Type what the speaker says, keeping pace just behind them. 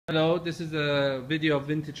Hello, this is a video of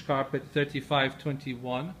Vintage Carpet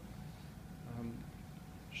 3521.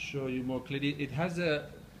 Show you more clearly. It has a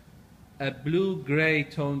blue-gray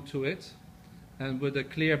tone to it, and with a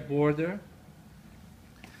clear border.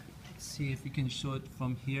 Let's see if we can show it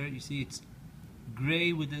from here. You see, it's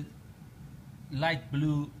gray with a light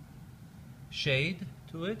blue shade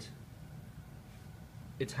to it.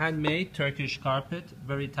 It's handmade Turkish carpet,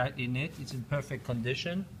 very tightly knit. It's in perfect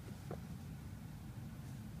condition.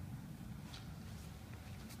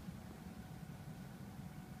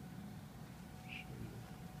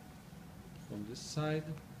 From this side.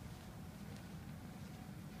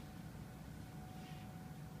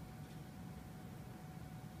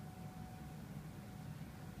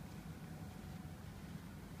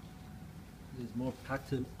 There's more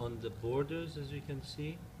pattern on the borders, as you can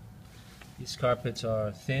see. These carpets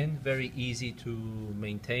are thin, very easy to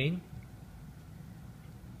maintain.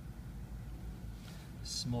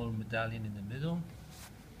 Small medallion in the middle.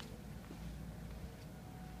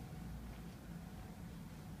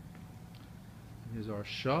 Here's our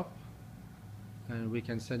shop, and we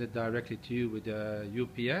can send it directly to you with a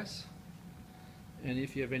UPS. And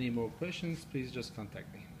if you have any more questions, please just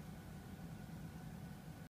contact me.